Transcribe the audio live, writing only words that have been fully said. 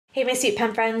Hey my sweet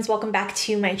pen friends, welcome back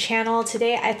to my channel.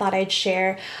 Today I thought I'd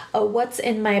share a what's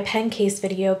in my pen case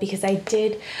video because I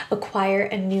did acquire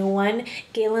a new one.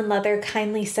 Galen Leather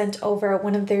kindly sent over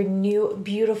one of their new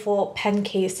beautiful pen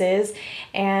cases,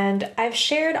 and I've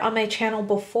shared on my channel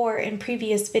before in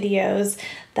previous videos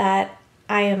that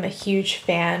I am a huge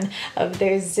fan of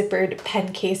their zippered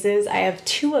pen cases. I have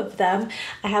two of them.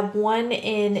 I have one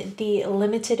in the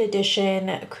limited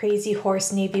edition Crazy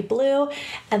Horse Navy Blue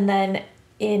and then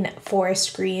in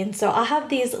forest green. So I'll have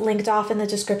these linked off in the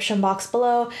description box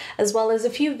below, as well as a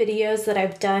few videos that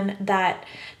I've done that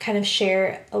kind of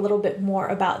share a little bit more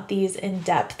about these in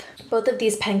depth. Both of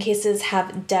these pen cases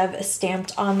have Dev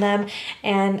stamped on them,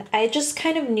 and I just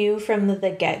kind of knew from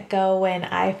the get-go when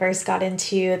I first got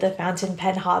into the fountain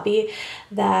pen hobby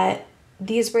that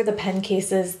these were the pen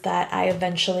cases that I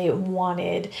eventually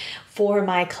wanted for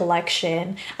my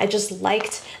collection. I just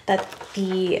liked that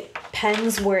the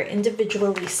pens were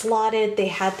individually slotted. They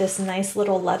had this nice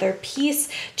little leather piece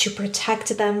to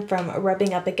protect them from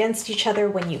rubbing up against each other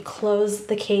when you close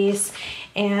the case.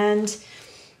 And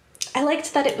I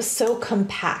liked that it was so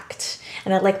compact,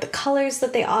 and I liked the colors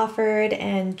that they offered,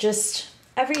 and just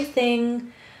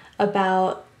everything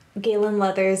about Galen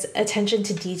Leather's attention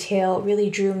to detail really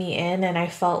drew me in, and I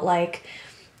felt like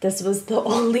this was the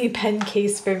only pen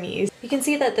case for me. You can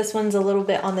see that this one's a little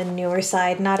bit on the newer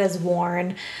side, not as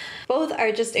worn. Both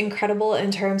are just incredible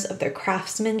in terms of their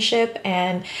craftsmanship,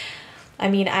 and I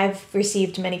mean, I've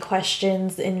received many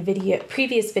questions in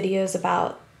previous videos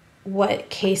about what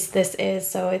case this is.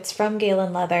 So it's from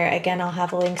Galen Leather. Again, I'll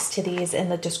have links to these in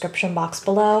the description box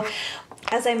below.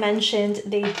 As I mentioned,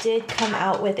 they did come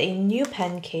out with a new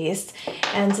pen case,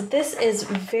 and this is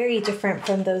very different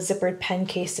from those zippered pen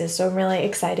cases, so I'm really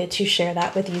excited to share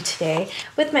that with you today.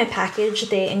 With my package,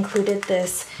 they included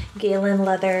this Galen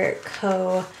Leather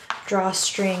Co.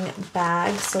 drawstring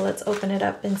bag, so let's open it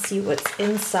up and see what's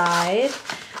inside.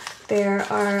 There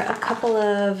are a couple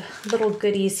of little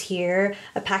goodies here,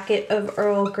 a packet of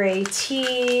Earl Grey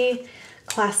tea,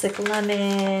 classic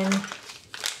lemon,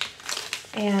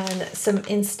 and some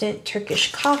instant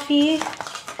Turkish coffee,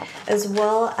 as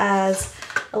well as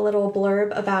a little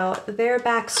blurb about their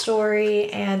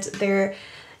backstory and their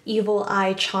evil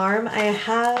eye charm. I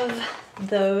have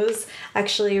those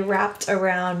actually wrapped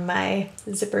around my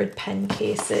zippered pen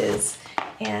cases,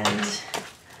 and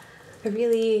I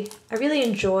really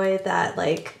enjoy that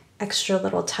like extra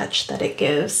little touch that it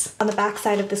gives. On the back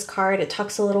side of this card, it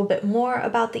talks a little bit more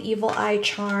about the evil eye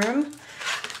charm.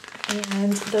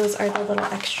 And those are the little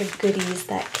extra goodies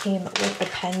that came with the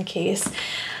pen case.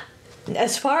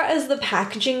 As far as the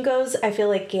packaging goes, I feel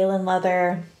like Galen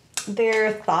Leather,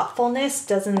 their thoughtfulness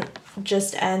doesn't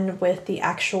just end with the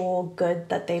actual good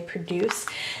that they produce.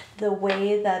 The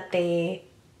way that they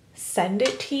send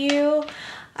it to you,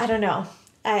 I don't know.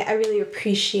 I really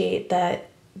appreciate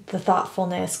that the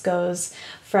thoughtfulness goes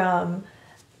from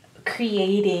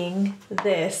creating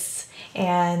this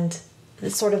and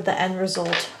sort of the end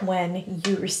result when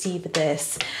you receive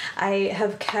this. I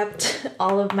have kept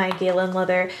all of my Galen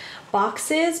Leather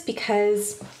boxes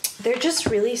because they're just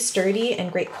really sturdy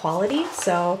and great quality,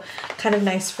 so kind of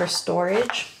nice for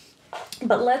storage.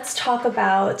 But let's talk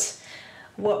about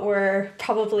what we're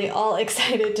probably all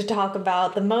excited to talk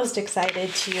about, the most excited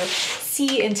to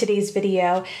see in today's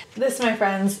video. This, my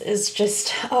friends, is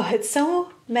just, oh, it's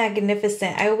so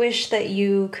magnificent. I wish that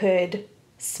you could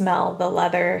smell the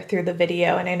leather through the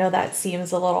video, and I know that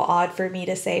seems a little odd for me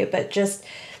to say, but just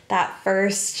that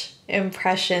first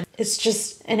impression, it's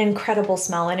just an incredible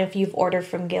smell. And if you've ordered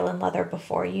from Galen Leather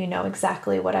before, you know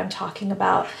exactly what I'm talking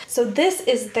about. So this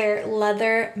is their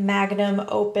Leather Magnum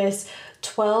Opus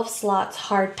 12 slots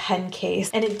hard pen case,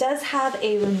 and it does have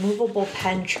a removable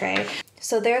pen tray.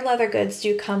 So their leather goods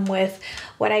do come with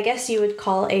what I guess you would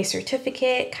call a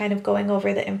certificate, kind of going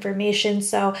over the information.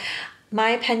 So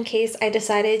my pen case, I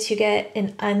decided to get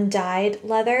an undyed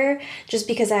leather just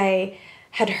because I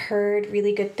had heard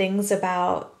really good things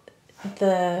about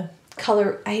the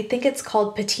color. I think it's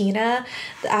called patina.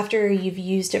 After you've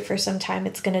used it for some time,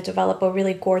 it's going to develop a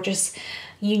really gorgeous,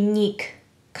 unique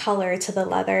color to the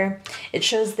leather. It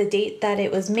shows the date that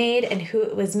it was made and who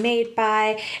it was made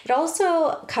by. It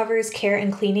also covers care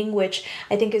and cleaning, which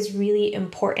I think is really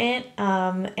important,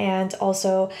 and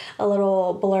also a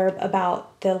little blurb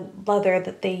about the leather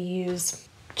that they use.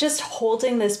 Just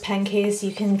holding this pen case,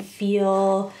 you can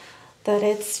feel that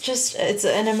it's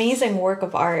an amazing work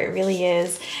of art. It really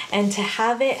is. And to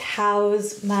have it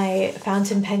house my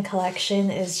fountain pen collection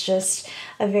is just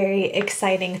a very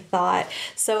exciting thought.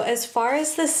 So as far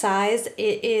as the size,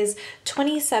 it is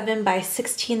 27 by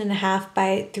 16.5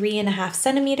 by 3.5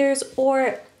 centimeters,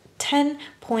 or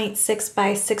 10.6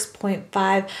 by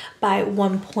 6.5 by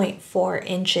 1.4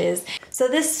 inches. So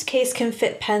this case can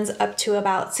fit pens up to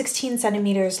about 16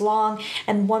 centimeters long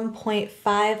and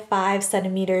 1.55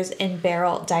 centimeters in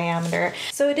barrel diameter.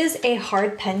 So it is a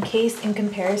hard pen case in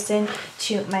comparison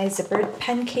to my zippered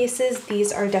pen cases.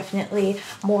 These are definitely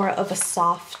more of a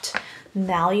soft,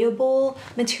 malleable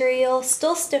material,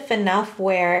 still stiff enough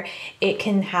where it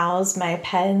can house my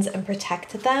pens and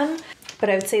protect them. But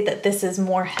I would say that this is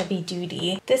more heavy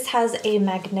duty. This has a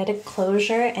magnetic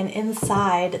closure, and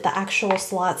inside the actual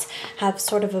slots have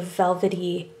sort of a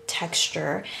velvety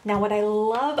texture. Now, what I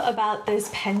love about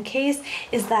this pen case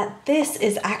is that this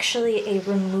is actually a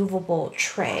removable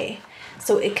tray.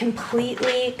 So it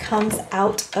completely comes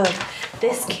out of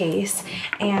this case,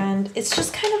 and it's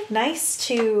just kind of nice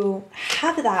to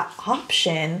have that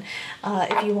option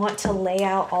if you want to lay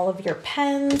out all of your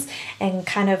pens and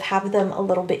kind of have them a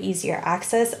little bit easier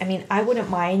access. I mean, I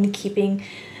wouldn't mind keeping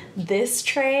this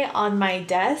tray on my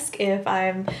desk if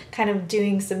I'm kind of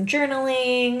doing some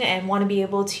journaling and want to be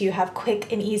able to have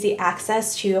quick and easy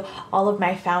access to all of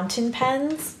my fountain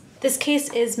pens. This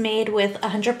case is made with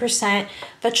 100%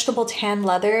 vegetable tan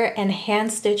leather and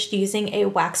hand stitched using a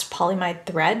waxed polyamide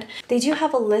thread. They do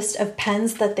have a list of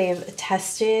pens that they've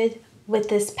tested with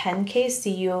this pen case, so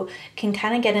you can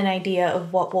kind of get an idea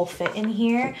of what will fit in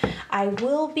here. I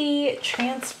will be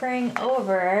transferring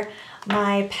over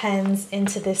my pens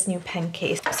into this new pen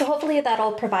case. So hopefully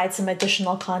that'll provide some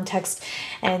additional context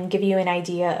and give you an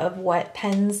idea of what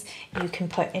pens you can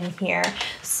put in here.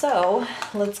 So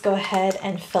let's go ahead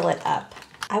and fill it up.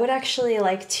 I would actually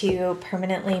like to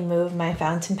permanently move my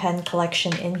fountain pen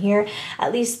collection in here,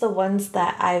 at least the ones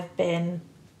that I've been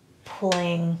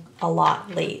pulling a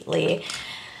lot lately.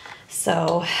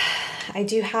 So I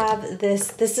do have this.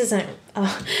 This isn't a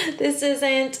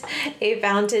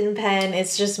fountain pen.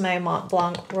 It's just my Mont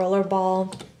Blanc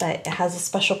rollerball, but it has a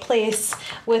special place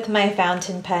with my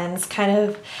fountain pens. Kind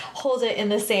of hold it in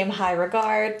the same high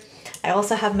regard. I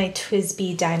also have my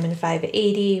TWSBI Diamond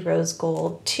 580 Rose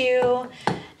Gold 2,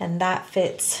 and that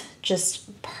fits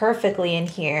just perfectly in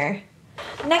here.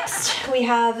 Next, we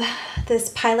have this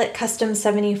Pilot Custom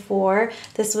 74.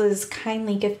 This was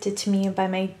kindly gifted to me by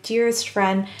my dearest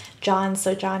friend, John.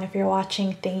 So John, if you're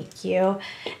watching, thank you.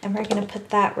 And we're gonna put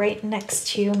that right next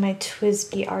to my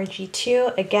TWSBI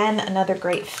RG2. Again, another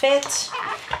great fit.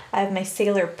 I have my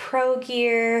Sailor Pro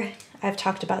gear. I've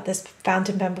talked about this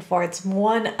fountain pen before. It's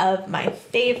one of my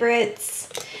favorites.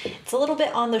 It's a little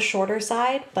bit on the shorter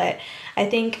side, but I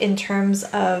think in terms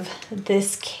of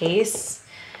this case,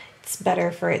 it's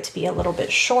better for it to be a little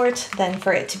bit short than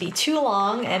for it to be too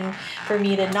long and for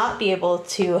me to not be able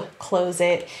to close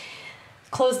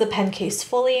the pen case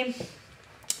fully.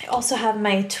 I also have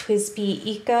my TWSBI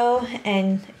Eco,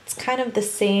 and it's kind of the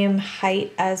same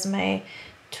height as my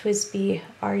TWSBI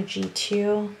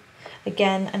RG2.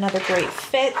 Again, another great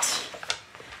fit.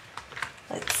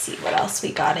 Let's see what else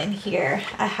we got in here.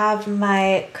 I have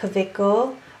my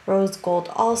Kaweco Rose Gold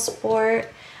All Sport.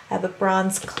 I have a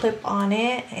bronze clip on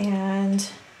it, and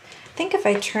I think if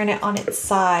I turn it on its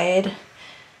side,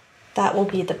 that will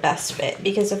be the best fit,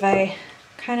 because if I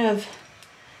kind of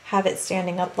have it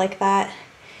standing up like that,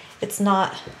 it's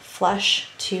not flush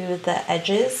to the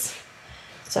edges.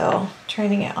 So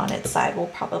turning it on its side will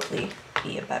probably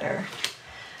be a better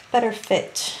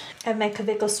fit. I have my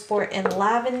Kaweco Sport in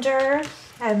lavender.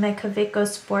 I have my Kaweco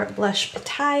Sport Blush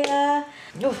Pitaya.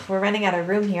 Oof, we're running out of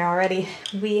room here already.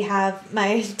 We have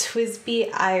my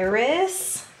TWSBI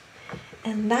Iris.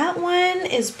 And that one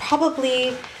is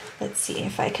probably, let's see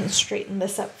if I can straighten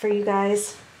this up for you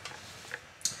guys.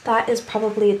 That is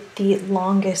probably the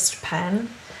longest pen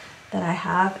that I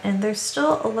have. And there's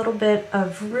still a little bit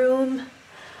of room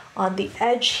on the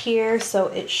edge here, so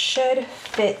it should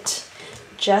fit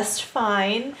just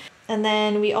fine. And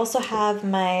then we also have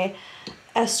my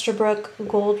Esterbrook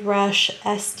Gold Rush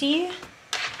SD,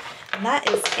 and that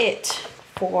is it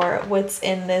for what's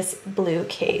in this blue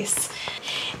case.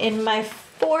 In my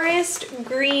forest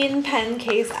green pen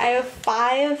case, I have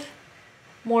 5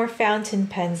 more fountain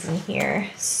pens in here.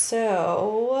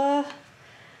 So,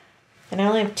 and I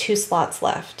only have 2 slots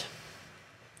left.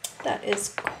 That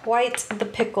is quite the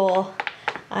pickle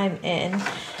I'm in.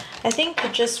 I think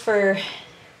just for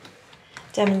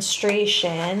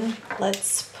demonstration,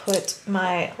 let's put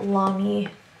my Lamy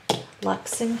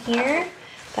Lux in here.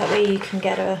 That way you can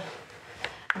get an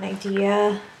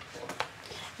idea.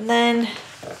 And then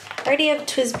I already have a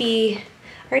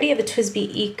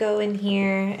TWSBI Eco in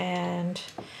here, and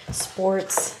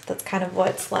Sports. That's kind of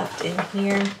what's left in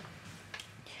here.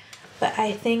 But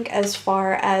I think as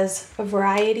far as a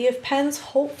variety of pens,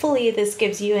 hopefully this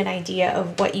gives you an idea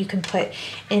of what you can put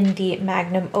in the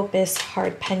Magnum Opus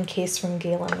hard pen case from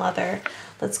Galen Leather.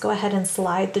 Let's go ahead and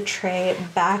slide the tray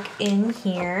back in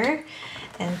here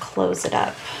and close it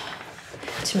up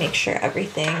to make sure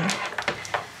everything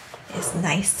is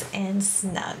nice and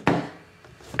snug.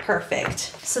 Perfect.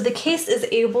 So the case is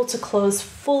able to close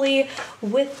fully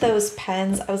with those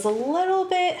pens. I was a little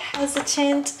bit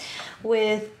hesitant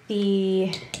with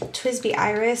the TWSBI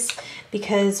Iris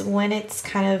because when it's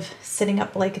kind of sitting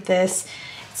up like this,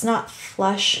 it's not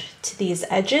flush to these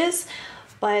edges,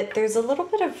 but there's a little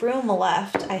bit of room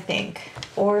left, I think.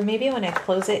 Or maybe when I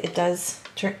close it, it does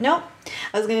turn. No,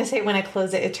 I was gonna say when I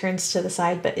close it, it turns to the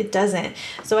side, but it doesn't.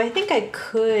 So I think I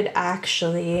could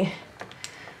actually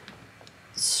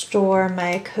store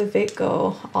my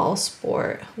Kavico All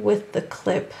Sport with the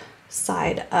clip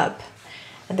side up,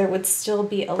 and there would still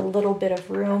be a little bit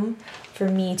of room for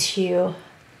me to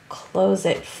close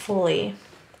it fully.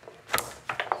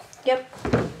 Yep.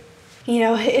 You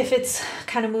know, if it's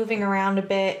kind of moving around a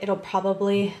bit, it'll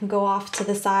probably go off to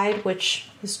the side, which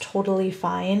is totally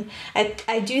fine.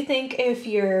 I do think if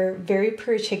you're very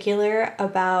particular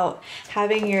about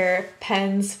having your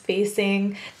pens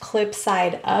facing clip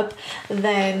side up,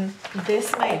 then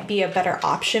this might be a better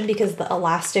option because the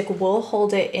elastic will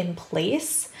hold it in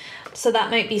place. So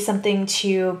that might be something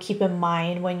to keep in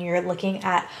mind when you're looking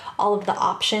at all of the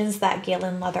options that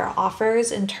Galen Leather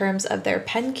offers in terms of their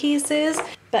pen cases.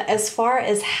 But as far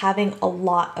as having a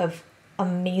lot of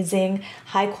amazing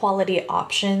high quality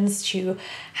options to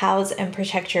house and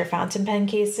protect your fountain pen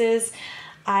cases,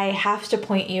 I have to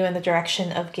point you in the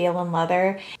direction of Galen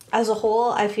Leather. As a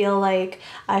whole, I feel like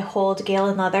I hold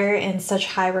Galen Leather in such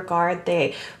high regard.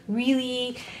 They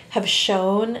really have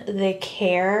shown the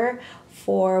care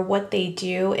for what they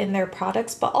do in their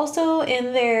products, but also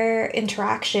in their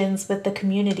interactions with the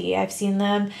community. I've seen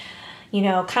them, you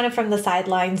know, kind of from the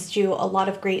sidelines do a lot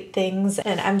of great things,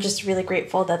 and I'm just really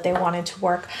grateful that they wanted to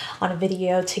work on a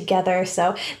video together.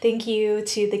 So thank you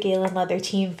to the Galen Leather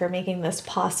team for making this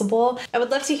possible. I would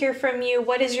love to hear from you.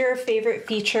 What is your favorite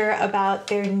feature about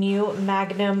their new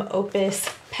Magnum Opus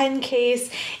pen case?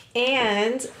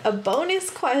 And a bonus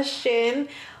question,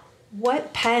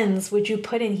 what pens would you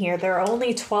put in here? There are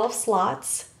only 12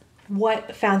 slots.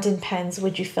 What fountain pens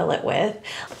would you fill it with?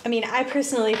 I mean, I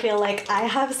personally feel like I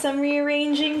have some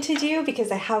rearranging to do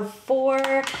because I have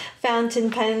 4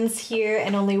 fountain pens here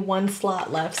and only 1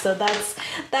 slot left. So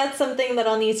that's something that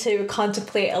I'll need to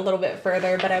contemplate a little bit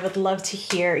further, but I would love to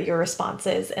hear your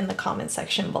responses in the comment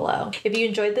section below. If you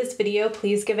enjoyed this video,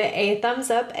 please give it a thumbs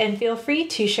up and feel free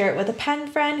to share it with a pen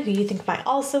friend who you think might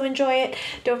also enjoy it.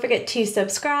 Don't forget to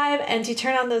subscribe and to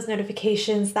turn on those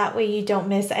notifications. That way you don't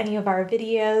miss any of our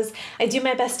videos. I do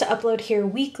my best to upload here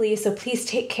weekly, so please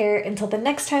take care until the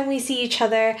next time we see each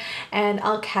other, and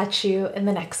I'll catch you in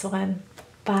the next one.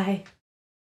 Bye.